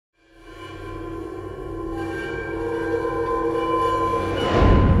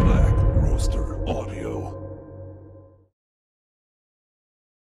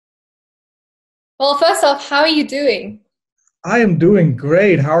Well, first off, how are you doing? I am doing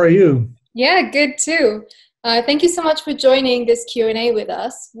great. How are you? Yeah, good too. Thank you so much for joining this Q&A with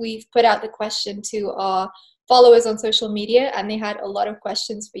us. We've put out the question to our followers on social media, and they had a lot of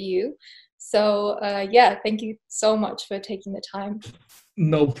questions for you. So, yeah, thank you so much for taking the time.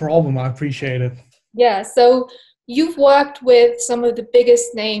 No problem. I appreciate it. Yeah, so you've worked with some of the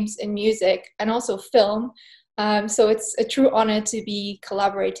biggest names in music and also film. So it's a true honor to be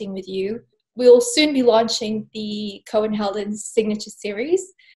collaborating with you. We'll soon be launching the Koen Heldens signature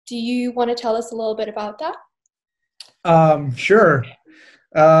series. Do you want to tell us a little bit about that? Sure.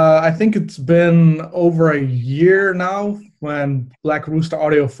 I think it's been over a year now when Black Rooster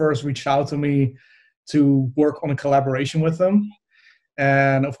Audio first reached out to me to work on a collaboration with them.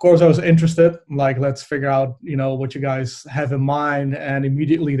 And of course, I was interested. I'm like, let's figure out, what you guys have in mind. And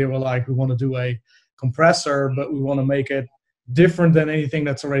immediately they were like, we want to do a compressor, but we want to make it different than anything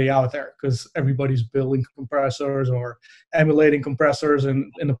that's already out there because everybody's building compressors or emulating compressors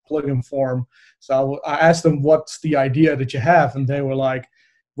in a plugin form. So I asked them, what's the idea that you have? And they were like,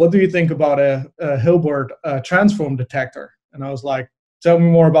 what do you think about a Hilbert transform detector? And I was like, tell me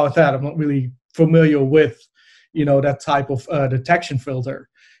more about that. I'm not really familiar with that type of detection filter.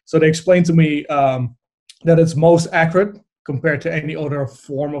 So they explained to me that it's most accurate compared to any other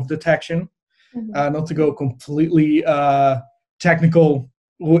form of detection. Mhm. Not to go completely technical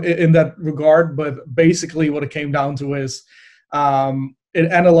in that regard, but basically what it came down to is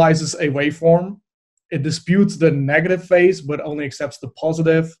it analyzes a waveform. It disputes the negative phase, but only accepts the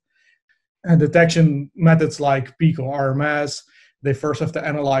positive. And detection methods like peak or RMS, they first have to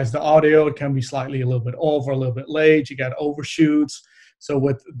analyze the audio. It can be slightly a little bit off or a little bit late. You get overshoots. So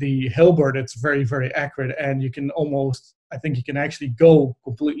with the Hilbert, it's very, very accurate. And you can almost, I think you can actually go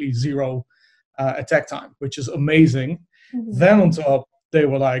completely zero attack time, which is amazing. Mhm. Then on top, they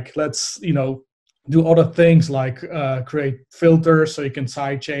were like, let's, do other things like create filters so you can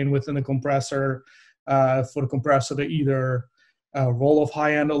sidechain within the compressor for the compressor to either roll off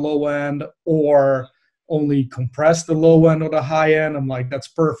high end or low end, or only compress the low end or the high end. I'm like, that's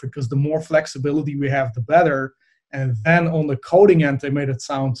perfect because the more flexibility we have, the better. And then on the coding end, they made it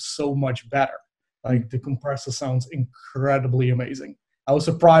sound so much better. Like the compressor sounds incredibly amazing. I was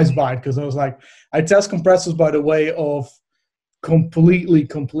surprised by it because I was like, I test compressors by the way of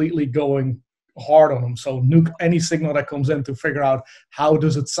completely going hard on them. So nuke any signal that comes in to figure out how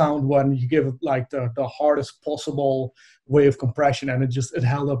does it sound when you give it like the hardest possible way of compression, and it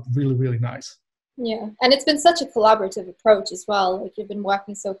held up really, really nice. Yeah, and it's been such a collaborative approach as well. Like you've been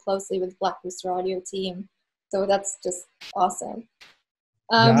working so closely with Black Rooster Audio team, so that's just awesome.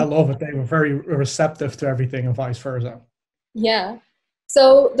 Yeah, I Um, love it. They were very receptive to everything and vice versa. Yeah.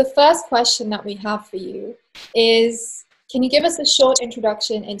 So the first question that we have for you is, can you give us a short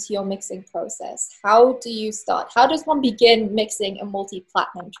introduction into your mixing process? How do you start? How does one begin mixing a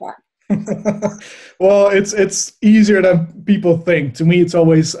multi-platinum track? Well, it's easier than people think. To me, it's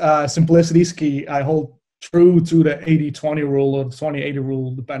always simplicity is key. I hold true to the 80-20 rule or the 20-80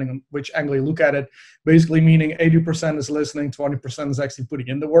 rule, depending on which angle you look at it. Basically, meaning 80% is listening, 20% is actually putting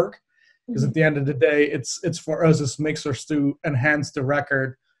in the work. Because Mhm. at the end of the day, it's for us as mixers to enhance the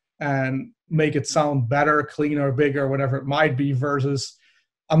record and make it sound better, cleaner, bigger, whatever it might be. Versus,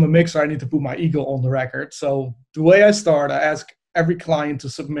 I'm a mixer, I need to put my ego on the record. So the way I start, I ask every client to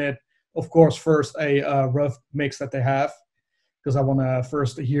submit, of course, first a rough mix that they have, because I want to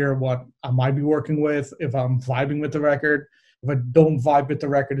first hear what I might be working with, if I'm vibing with the record. If I don't vibe with the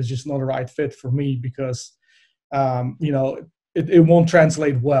record, it's just not the right fit for me because, um, you know, it won't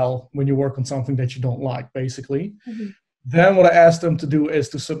translate well when you work on something that you don't like, basically. Mhm. Then what I asked them to do is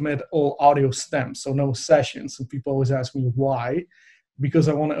to submit all audio stems, so no sessions. And people always ask me why, because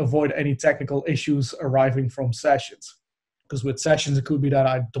I want to avoid any technical issues arriving from sessions. Because with sessions, it could be that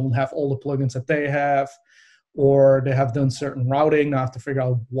I don't have all the plugins that they have, or they have done certain routing. I have to figure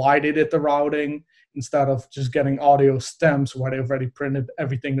out why they did the routing instead of just getting audio stems where they already printed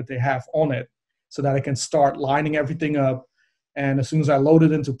everything that they have on it, so that I can start lining everything up. And as soon as I load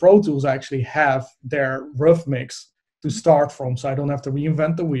it into Pro Tools, I actually have their rough mix to start from, so I don't have to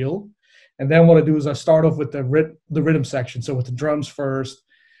reinvent the wheel. And then what I do is I start off with the rhythm section, so with the drums first,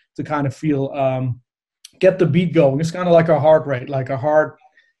 to kind of feel get the beat going. It's kind of like a heart rate, like a heart,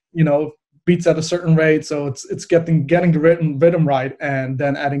 you know, beats at a certain rate. So it's getting the rhythm right, and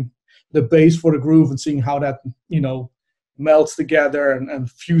then adding the bass for the groove and seeing how that melts together and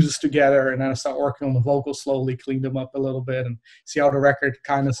fuses together. And then I start working on the vocals slowly, clean them up a little bit, and see how the record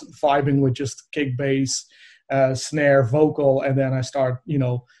kind of vibing with just kick, bass, snare, vocal, and then I start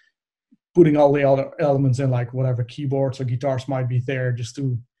putting all the other elements in, like whatever keyboards or guitars might be there, just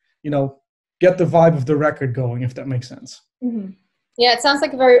to you know get the vibe of the record going, if that makes sense. Mm-hmm. Yeah, it sounds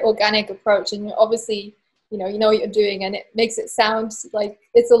like a very organic approach, and you're obviously, you know what you're doing, and it makes it sound like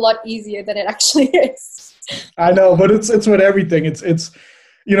it's a lot easier than it actually is. I know, but it's with everything. It's it's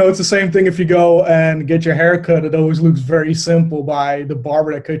the same thing if you go and get your hair cut. It always looks very simple by the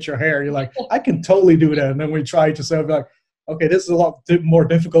barber that cuts your hair. You're like, I can totally do that. And then we try it yourself, you're like, okay, this is a lot more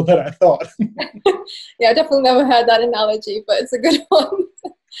difficult than I thought. Yeah, I definitely never heard that analogy, but it's a good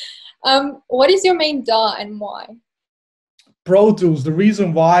one. What is your main DAW and why? Pro Tools. The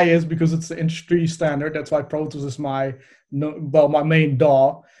reason why is because it's the industry standard. That's why Pro Tools is my main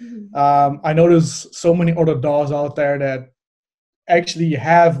DAW. Mm-hmm. I know there's so many other DAWs out there that actually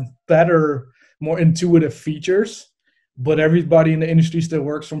have better, more intuitive features, but everybody in the industry still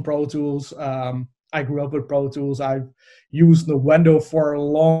works from Pro Tools. I grew up with Pro Tools. I've used Nuendo for a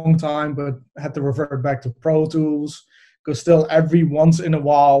long time, but had to revert back to Pro Tools because still every once in a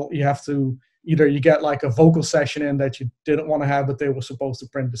while you have to either you get like a vocal session in that you didn't want to have, but they were supposed to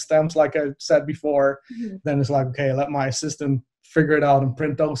print the stems, like I said before. Mm-hmm. Then it's like, okay, let my assistant figure it out and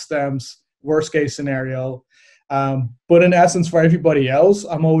print those stems, worst case scenario. But in essence, for everybody else,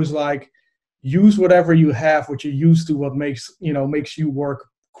 I'm always like, use whatever you have, what you're used to, what makes you work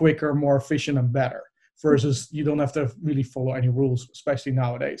quicker, more efficient, and better, versus you don't have to really follow any rules, especially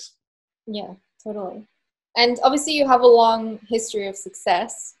nowadays. Yeah, totally. And obviously you have a long history of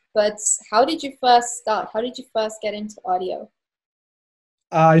success, but how did you first start? How did you first get into audio?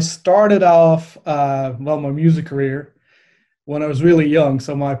 I started off, my music career when I was really young.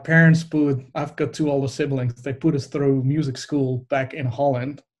 So my parents I've got two older siblings. They put us through music school back in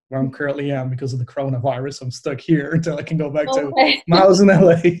Holland, where I'm currently am because of the coronavirus. I'm stuck here until I can go back to my house in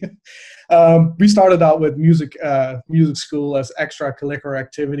LA. We started out with music school as extracurricular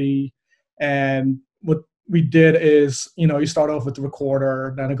activity. And what we did is, you start off with the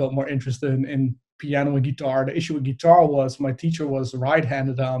recorder. Then I got more interested in piano and guitar. The issue with guitar was my teacher was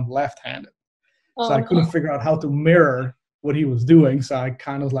right-handed, I'm left-handed. So I couldn't figure out how to mirror what he was doing. So I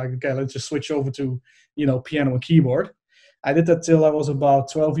kind of like, okay, let's just switch over to, piano and keyboard. I did that till I was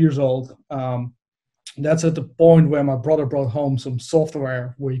about 12 years old. That's at the point where my brother brought home some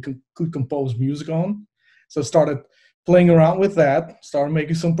software where you could compose music on. So I started playing around with that, started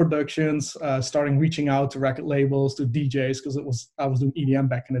making some productions, starting reaching out to record labels, to DJs, because I was doing EDM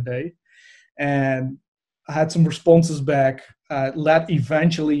back in the day. And I had some responses back, led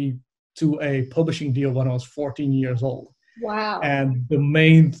eventually to a publishing deal when I was 14 years old. Wow. And the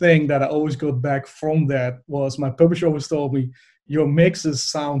main thing that I always got back from that was my publisher always told me, your mixes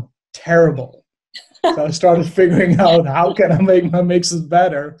sound terrible. So I started figuring out how can I make my mixes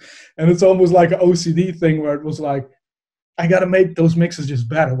better. And it's almost like an OCD thing where it was like, I got to make those mixes just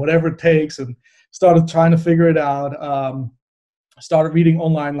better, whatever it takes, and started trying to figure it out. Started reading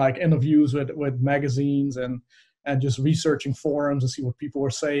online like interviews with magazines and just researching forums and see what people were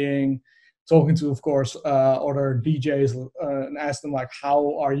saying. Talking to, of course, other DJs and ask them like,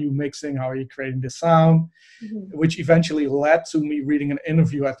 how are you mixing? How are you creating this sound? Mm-hmm. Which eventually led to me reading an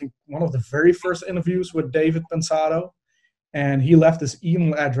interview, I think one of the very first interviews with David Pensado. And he left his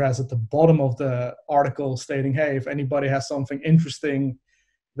email address at the bottom of the article stating, hey, if anybody has something interesting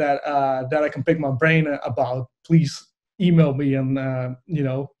that I can pick my brain about, please email me and,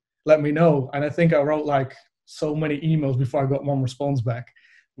 let me know. And I think I wrote like so many emails before I got one response back.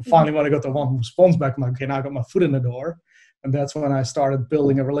 Finally, when I got the one response back, I'm like, okay, now I got my foot in the door. And that's when I started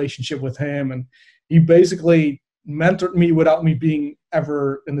building a relationship with him. And he basically mentored me without me being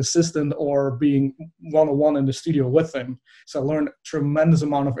ever an assistant or being one-on-one in the studio with him. So I learned a tremendous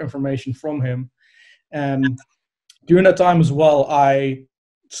amount of information from him. And during that time as well, I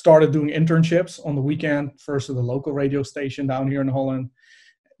started doing internships on the weekend, first at the local radio station down here in Holland,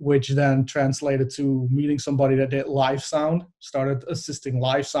 which then translated to meeting somebody that did live sound, started assisting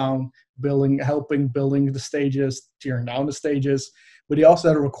live sound, helping building the stages, tearing down the stages. But he also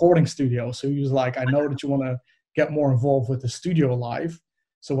had a recording studio. So he was like, I know that you want to get more involved with the studio live.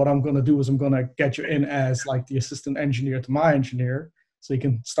 So what I'm going to do is I'm going to get you in as like the assistant engineer to my engineer. So you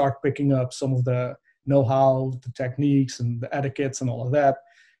can start picking up some of the know-how, the techniques and the etiquettes and all of that.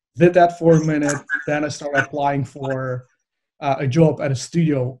 Did that for a minute. Then I started applying for a job at a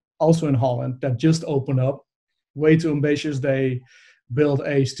studio also in Holland that just opened up. Way too ambitious. They built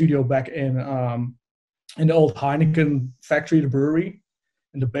a studio back in the old Heineken factory, the brewery.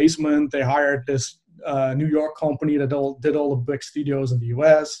 In the basement, they hired this New York company that did all the big studios in the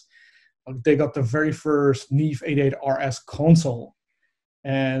US. They got the very first Neve 88 RS console.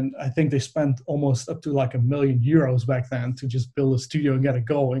 And I think they spent almost up to like €1 million back then to just build a studio and get it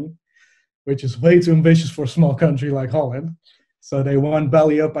going, which is way too ambitious for a small country like Holland. So they went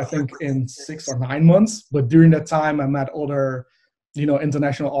belly up, I think, in 6 or 9 months. But during that time, I met other,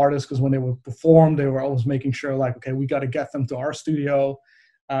 international artists, because when they would perform, they were always making sure, like, okay, we got to get them to our studio.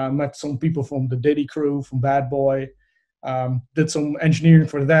 Met some people from the Diddy crew, from Bad Boy. Did some engineering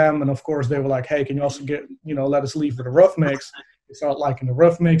for them, and of course they were like, hey, can you also let us leave with a rough mix. They started liking the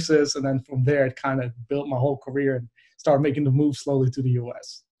rough mixes, and then from there it kind of built my whole career and started making the move slowly to the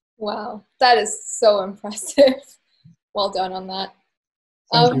US. Wow, that is so impressive. Well done on that.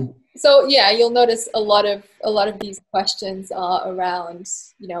 Thank you. So yeah, you'll notice a lot of these questions are around,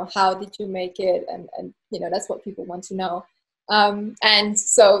 how did you make it, and that's what people want to know. And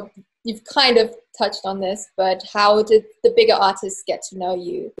so you've kind of touched on this, but how did the bigger artists get to know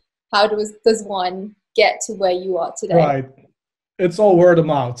you? How does one get to where you are today? Right. It's all word of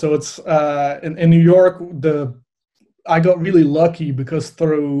mouth. So it's in New York, I got really lucky because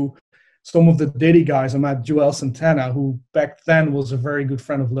through some of the Diddy guys, I met Joel Santana, who back then was a very good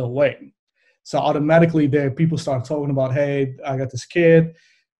friend of Lil Wayne. So automatically people started talking about, hey, I got this kid,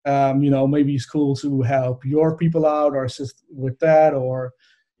 maybe he's cool to help your people out or assist with that, or,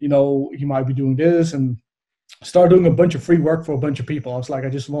 he might be doing this, and start doing a bunch of free work for a bunch of people. I was like, I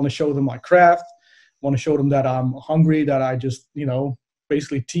just want to show them my craft, want to show them that I'm hungry, that I just,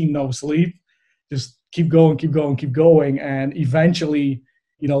 basically team no sleep, just keep going, keep going, keep going. And eventually,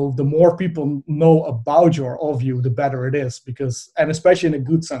 the more people know about you, the better it is, and especially in a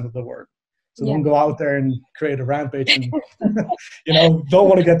good sense of the word. So Don't go out there and create a rampage and, don't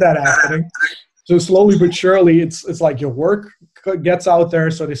want to get that happening. So slowly but surely, it's like your work gets out there,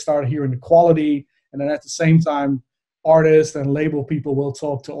 so they start hearing the quality. And then at the same time, artists and label people will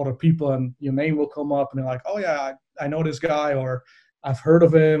talk to other people, and your name will come up, and they're like, oh yeah, I know this guy, or I've heard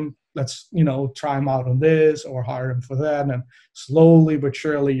of him. Let's, try him out on this, or hire him for that. And slowly but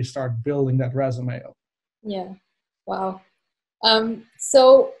surely, you start building that resume up. Yeah. Wow.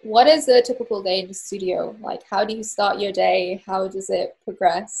 So what is a typical day in the studio? Like, how do you start your day? How does it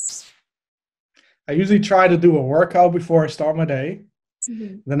progress? I usually try to do a workout before I start my day.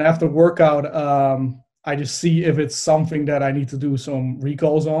 Mm-hmm. Then after workout, I just see if it's something that I need to do some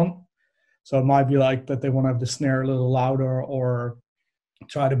recalls on. So it might be like that they want to have the snare a little louder, or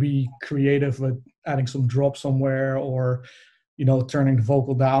try to be creative with adding some drop somewhere, or, turning the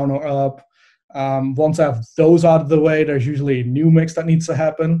vocal down or up. Once I have those out of the way, there's usually a new mix that needs to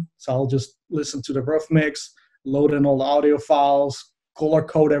happen. So I'll just listen to the rough mix, load in all the audio files, color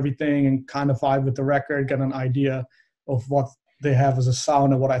code everything, and kind of vibe with the record, get an idea of what they have as a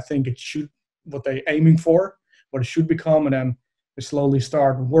sound and what I think what they're aiming for, what it should become. And then I slowly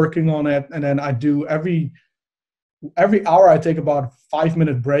start working on it. And then I do every hour, I take about a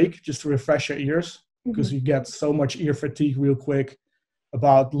 5-minute break just to refresh your ears, because you get so much ear fatigue real quick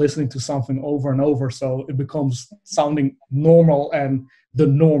about listening to something over and over. So it becomes sounding normal and the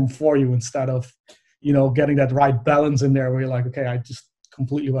norm for you, instead of, getting that right balance in there where you're like, okay, I just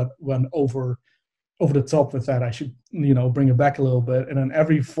completely went over the top with that. I should, bring it back a little bit. And then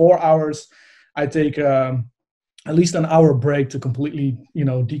every 4 hours, I take at least an hour break to completely,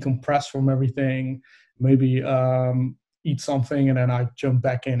 decompress from everything, maybe eat something, and then I jump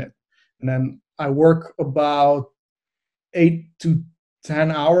back in it. And then I work about 8 to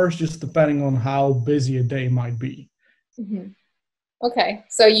 10 hours, just depending on how busy a day might be. Mm-hmm. Okay,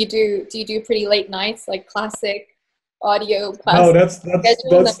 so do you do pretty late nights, like classic audio? No, that's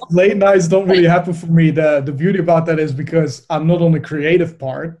late nights don't really happen for me. The beauty about that is because I'm not on the creative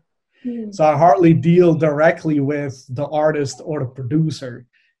part, so I hardly deal directly with the artist or the producer.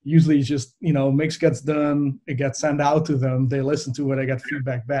 Usually it's just, mix gets done, it gets sent out to them, they listen to it, I get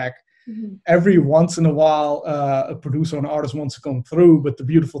feedback back. Mm-hmm. Every once in a while, a producer or an artist wants to come through, but the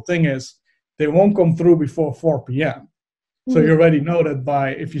beautiful thing is they won't come through before 4 p.m. So you already know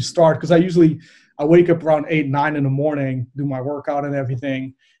that if you start, because I wake up around 8, 9 in the morning, do my workout and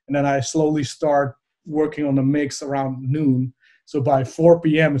everything, and then I slowly start working on the mix around noon. So by 4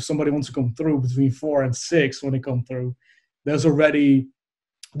 p.m., if somebody wants to come through between 4 and 6, when they come through, the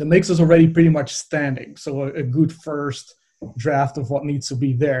mix is already pretty much standing. So a good first draft of what needs to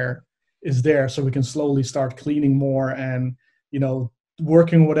be there is there, so we can slowly start cleaning more and,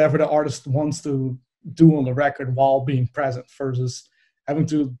 working whatever the artist wants to do on the record while being present, versus having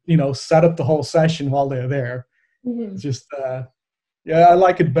to, set up the whole session while they're there. Mm-hmm. It's just, I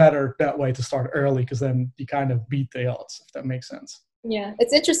like it better that way, to start early, because then you kind of beat the odds, if that makes sense. Yeah,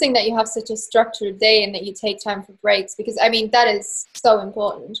 it's interesting that you have such a structured day and that you take time for breaks, because that is so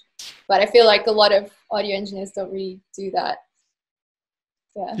important. But I feel like a lot of audio engineers don't really do that.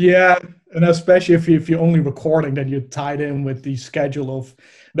 Yeah, and especially if you're only recording, that you're tied in with the schedule of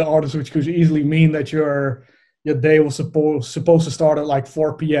the artist, which could easily mean that you're, your day was supposed to start at like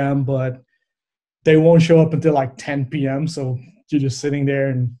 4 p.m., but they won't show up until like 10 p.m. So you're just sitting there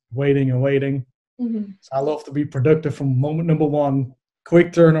and waiting and waiting. Mm-hmm. So I love to be productive from moment number one,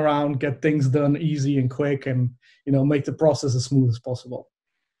 quick turnaround, get things done easy and quick, and make the process as smooth as possible.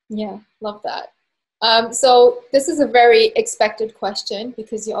 Yeah, love that. So this is a very expected question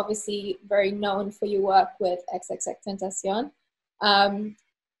because you're obviously very known for your work with XXXTentacion.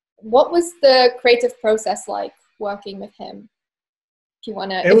 What was the creative process like working with him?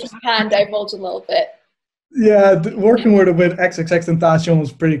 If you can divulge a little bit. Yeah, working with XXXTentacion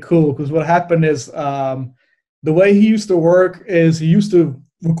was pretty cool because what happened is the way he used to work is he used to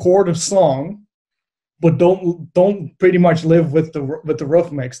record a song, but don't pretty much live with the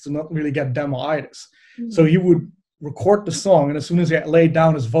rough mix to not really get demo-itis. Mm-hmm. So he would record the song, and as soon as he laid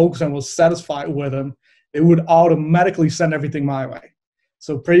down his vocals and was satisfied with them, it would automatically send everything my way.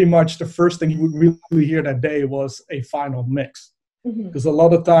 So pretty much the first thing you would really hear that day was a final mix. Because a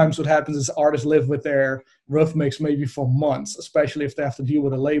lot of times what happens is artists live with their rough mix maybe for months, especially if they have to deal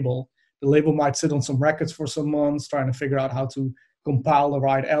with a label. The label might sit on some records for some months trying to figure out how to compile the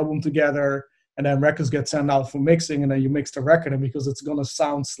right album together, and then records get sent out for mixing, and then you mix the record, and because it's going to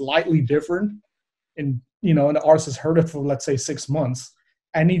sound slightly different, and the artist has heard it for, let's say, 6 months,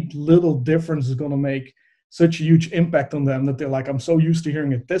 any little difference is going to make such a huge impact on them that they're like, I'm so used to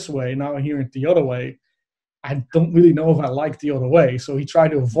hearing it this way, now I'm hearing it the other way. I don't really know if I like the other way. So he tried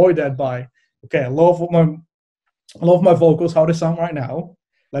to avoid that by, okay, I love my vocals, how they sound right now.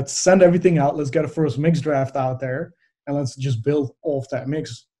 Let's send everything out. Let's get a first mix draft out there, and let's just build off that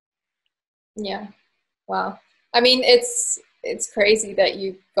mix. Yeah. Wow. I mean, it's crazy that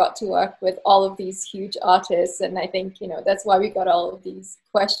you got to work with all of these huge artists, and I think that's why we got all of these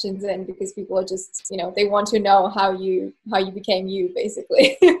questions in, because people are just they want to know how you became you,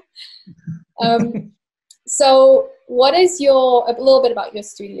 basically. So what is a little bit about your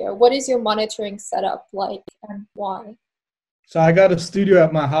studio? What is your monitoring setup like, and why? So I got a studio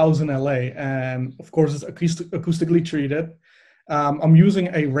at my house in LA, and of course it's acoustically treated. I'm using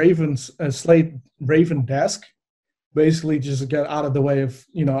a slate Raven desk, basically just to get out of the way of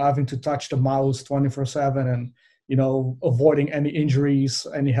having to touch the mouse 24/7 and avoiding any injuries,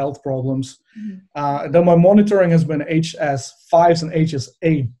 any health problems. And then my monitoring has been HS5s and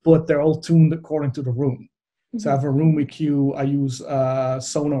HS8, but they're all tuned according to the room. So I have a room EQ. I use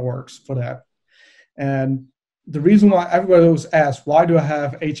SonarWorks for that. And the reason why everybody always asks, why do I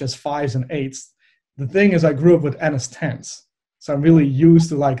have HS5s and 8s? The thing is, I grew up with NS10s. So I'm really used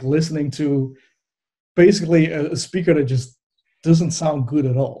to listening to basically a speaker that just doesn't sound good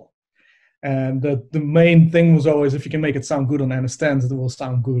at all. And the main thing was always, if you can make it sound good on NS10s, it will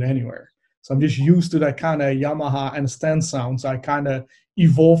sound good anywhere. So I'm just used to that kind of Yamaha NS10 sound. So I kind of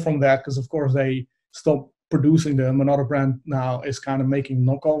evolved from that because, of course, they stopped producing them. Another brand now is kind of making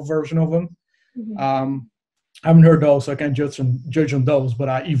knockoff version of them. I haven't heard those, so I can't judge on those, but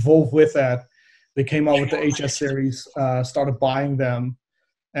I evolved with that. They came out with the HS series, started buying them,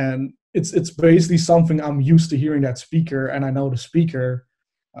 and it's basically something I'm used to hearing that speaker, and I know the speaker,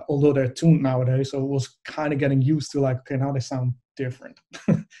 although they're tuned nowadays, so it was kind of getting used to okay, now they sound different.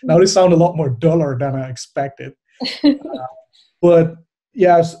 Now they sound a lot more duller than I expected. But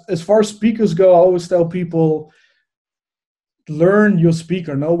yeah, as far as speakers go, I always tell people, learn your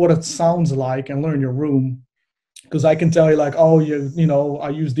speaker, know what it sounds like, and learn your room. Because I can tell you I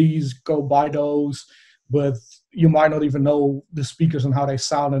use these, go buy those, but you might not even know the speakers and how they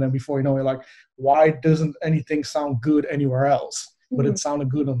sound, and then before you know, you're like, why doesn't anything sound good anywhere else? But it sounded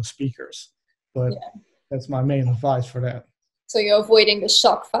good on the speakers. But that's my main advice for that. So you're avoiding the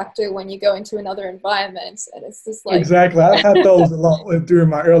shock factor when you go into another environment, and it's just like... Exactly. I've had those a lot during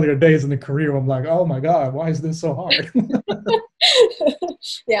my earlier days in the career. I'm like, oh my God, why is this so hard?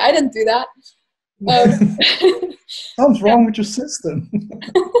 Yeah, I didn't do that. Something's wrong with your system.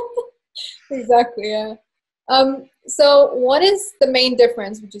 Exactly, yeah. So what is the main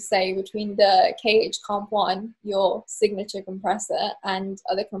difference, would you say, between the KH-COMP1, your signature compressor, and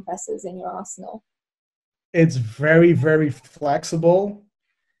other compressors in your arsenal? It's very, very flexible.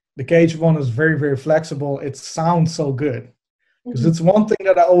 The KH-1 is very, very flexible. It sounds so good. Because it's one thing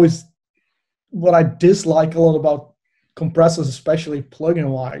that what I dislike a lot about compressors, especially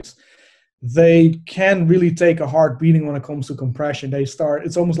plugin-wise, they can really take a hard beating when it comes to compression.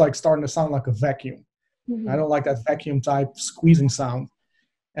 It's almost like starting to sound like a vacuum. I don't like that vacuum type squeezing sound.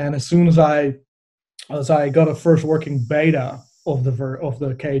 And as soon as I got a first working beta of the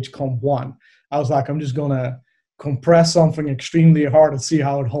KH-COMP1, I was like, I'm just gonna compress something extremely hard and see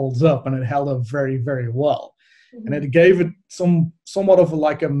how it holds up, and it held up very, very well. And it gave it somewhat of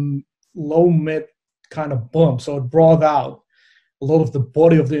a low mid kind of bump. So it brought out a lot of the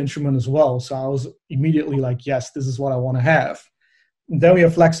body of the instrument as well. So I was immediately like, yes, this is what I want to have. And then we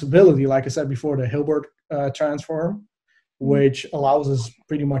have flexibility, like I said before, the Hilbert transform, which allows us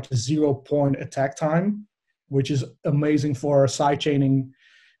pretty much a 0-point attack time, which is amazing for sidechaining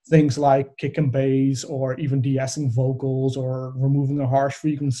things like kick and bass, or even de-essing vocals, or removing a harsh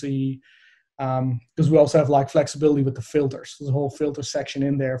frequency. Because we also have like flexibility with the filters. There's a whole filter section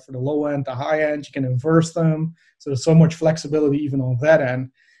in there for the low end, the high end. You can inverse them. So there's so much flexibility even on that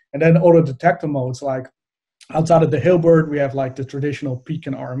end. And then auto detector modes, like outside of the Hilbert, we have like the traditional peak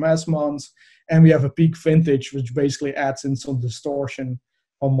and RMS modes, and we have a peak vintage, which basically adds in some distortion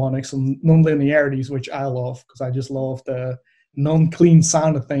harmonics, some non-linearities, which I love, because I just love the non-clean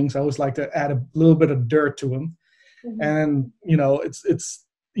sound of things. I always like to add a little bit of dirt to them. And, you know, it's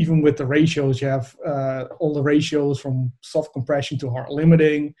even with the ratios, you have all the ratios from soft compression to hard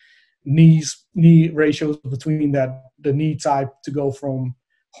limiting, knee ratios between that, the knee type to go from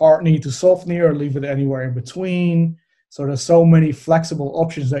hard knee to soft knee, or leave it anywhere in between. So there's so many flexible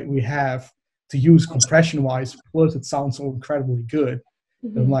options that we have to use compression wise, plus it sounds so incredibly good.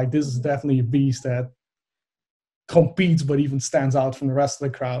 I'm like, this is definitely a beast that competes but even stands out from the rest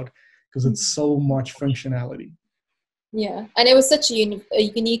of the crowd, because it's so much functionality. Yeah, and it was such a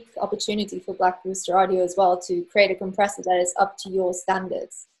unique opportunity for Black Rooster Audio as well to create a compressor that is up to your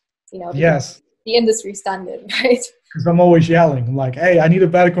standards, you know, yes, the industry standard, right? Because I'm always yelling. I'm like, hey, I need a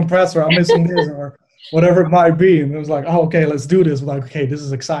better compressor. I'm missing this, or whatever it might be. And it was like, oh, okay, let's do this. I'm like, okay, this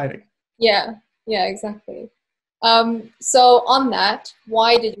is exciting. Yeah, exactly. So on that,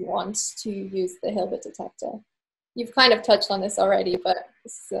 why did you want to use the Hilbert detector? You've kind of touched on this already, but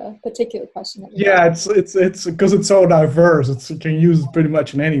it's a particular question. Yeah, it's because it's so diverse. You can use it pretty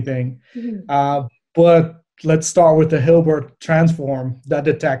much in anything. But let's start with the Hilbert transform, that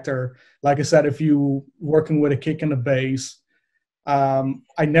detector. Like I said, if you working with a kick and a bass,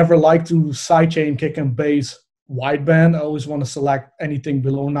 I never like to sidechain kick and bass wideband. I always want to select anything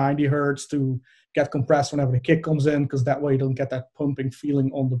below 90 hertz to get compressed whenever the kick comes in, because that way you don't get that pumping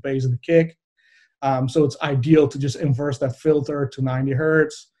feeling on the bass of the kick. So it's ideal to just inverse that filter to 90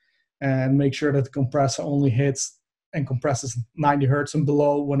 hertz and make sure that the compressor only hits and compresses 90 hertz and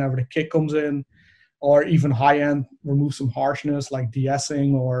below whenever the kick comes in, or even high end, remove some harshness like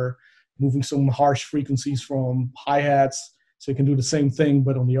de-essing or moving some harsh frequencies from hi-hats. So you can do the same thing,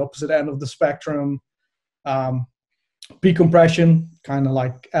 but on the opposite end of the spectrum. Peak compression, kind of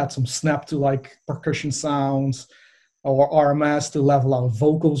like add some snap to like percussion sounds, or RMS to level out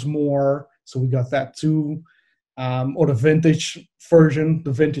vocals more. So we got that too. Or the vintage version,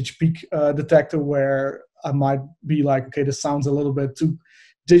 the vintage peak detector, where I might be like, okay, this sounds a little bit too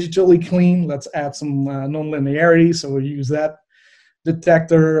digitally clean. Let's add some non-linearity. So we use that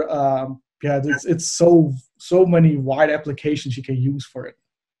detector. It's so many wide applications you can use for it.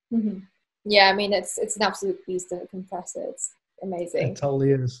 Yeah, I mean, it's an absolute beast of a compressor. It's amazing. It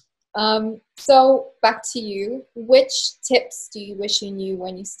totally is. So back to you. Which tips do you wish you knew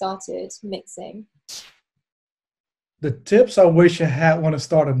when you started mixing? The tips I wish I had when I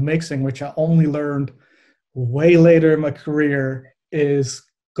started mixing, which I only learned way later in my career, is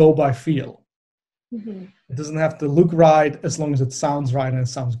go by feel. It doesn't have to look right as long as it sounds right and it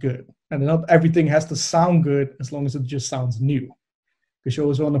sounds good. And not everything has to sound good as long as it just sounds new. Because you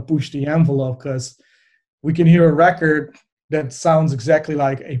always want to push the envelope, because we can hear a record that sounds exactly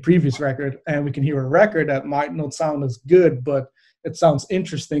like a previous record, and we can hear a record that might not sound as good, but it sounds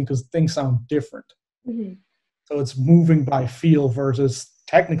interesting because things sound different. So it's moving by feel versus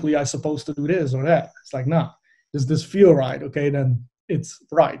technically I'm supposed to do this or that. It's like, nah, does this feel right? Okay, then it's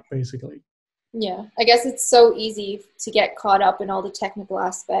right, basically. Yeah, I guess it's so easy to get caught up in all the technical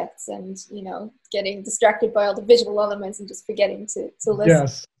aspects and, you know, getting distracted by all the visual elements and just forgetting to listen.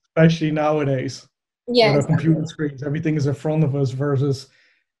 Yes, especially nowadays. Yeah, with our computer screens, everything is in front of us versus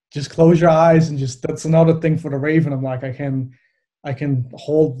just close your eyes and just, that's another thing for the Raven. I'm like, I can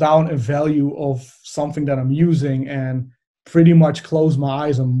hold down a value of something that I'm using and pretty much close my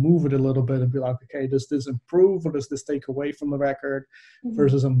eyes and move it a little bit and be like, okay, does this improve or does this take away from the record?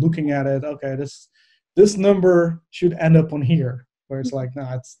 Versus I'm looking at it, okay, this number should end up on here, where it's like,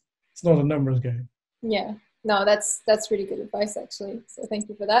 nah, it's not a numbers game. Yeah, no, that's really good advice, actually. So thank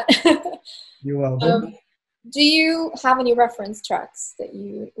you for that. You're welcome. Do you have any reference tracks that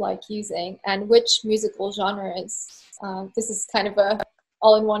you like using, and which musical genres? This is kind of a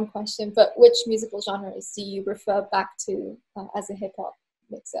all-in-one question, but which musical genres do you refer back to as a hip-hop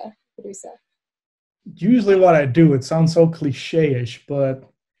producer? Usually what I do, it sounds so cliche-ish, but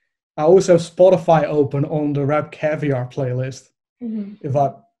I always have Spotify open on the Rap Caviar playlist. If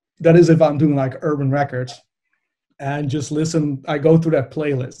I that is if I'm doing like urban records and just listen. I go through that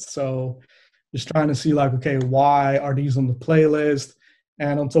playlist. So just trying to see like, okay, why are these on the playlist?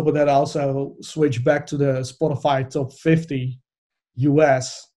 And on top of that, I also switch back to the Spotify top 50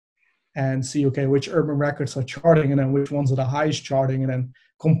 US and see, okay, which urban records are charting and then which ones are the highest charting, and then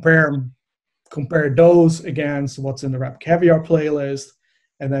compare those against what's in the Rap Caviar playlist,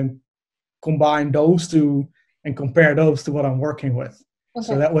 and then combine those two and compare those to what I'm working with. Okay.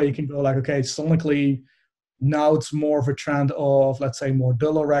 So that way you can go like, okay, sonically, now it's more of a trend of, let's say, more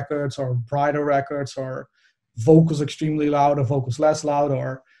duller records or brighter records, or vocals extremely loud or vocals less loud,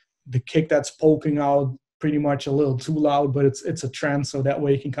 or the kick that's poking out pretty much a little too loud, but it's a trend. So that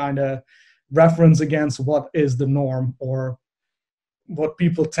way you can kind of reference against what is the norm or what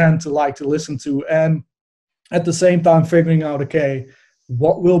people tend to like to listen to. And at the same time figuring out, okay,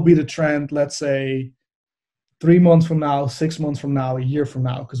 what will be the trend, let's say 3 months from now, 6 months from now, a year from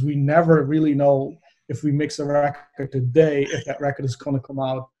now, because we never really know if we mix a record today, if that record is going to come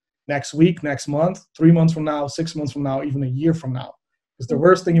out next week, next month, 3 months from now, 6 months from now, even a year from now. Because the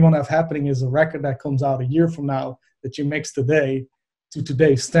worst thing you want to have happening is a record that comes out a year from now that you mix today to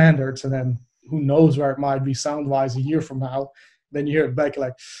today's standards, and then who knows where it might be sound-wise a year from now. Then you hear it back, you're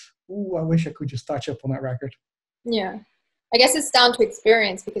like, ooh, I wish I could just touch up on that record. Yeah. I guess it's down to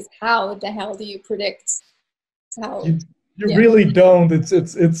experience, because how the hell do you predict how... You really don't.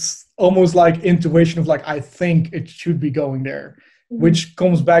 It's almost like intuition of like, I think it should be going there, which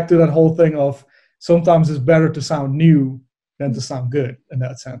comes back to that whole thing of sometimes it's better to sound new than to sound good in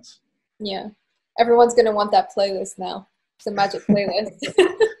that sense. Yeah. Everyone's going to want that playlist now. It's a magic playlist.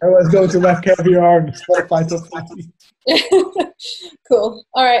 Everyone's going to Black Caviar and Spotify top 50. Cool.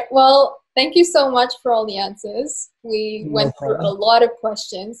 All right. Well, thank you so much for all the answers. We went through a lot of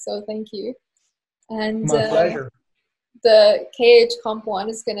questions, so thank you. And my pleasure. The KH-COMP1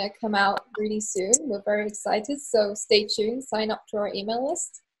 is going to come out really soon. We're very excited, so stay tuned. Sign up to our email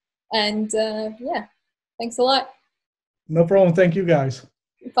list. And yeah, thanks a lot. No problem. Thank you, guys.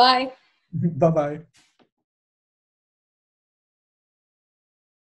 Bye. Bye-bye.